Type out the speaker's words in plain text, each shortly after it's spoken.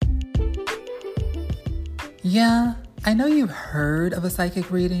Yeah, I know you've heard of a psychic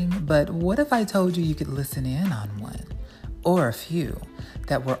reading, but what if I told you you could listen in on one, or a few,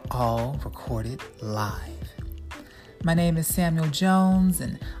 that were all recorded live? My name is Samuel Jones,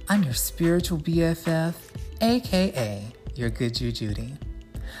 and I'm your spiritual BFF, aka your good Judy.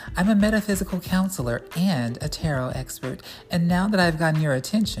 I'm a metaphysical counselor and a tarot expert, and now that I've gotten your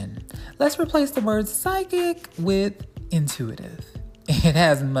attention, let's replace the word psychic with intuitive. It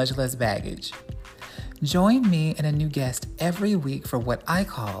has much less baggage. Join me and a new guest every week for what I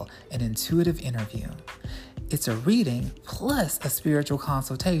call an intuitive interview. It's a reading plus a spiritual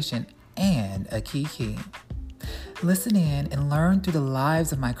consultation and a kiki. Listen in and learn through the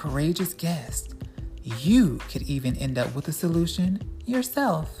lives of my courageous guests. You could even end up with a solution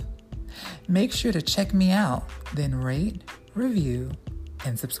yourself. Make sure to check me out, then rate, review,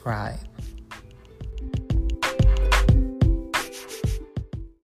 and subscribe.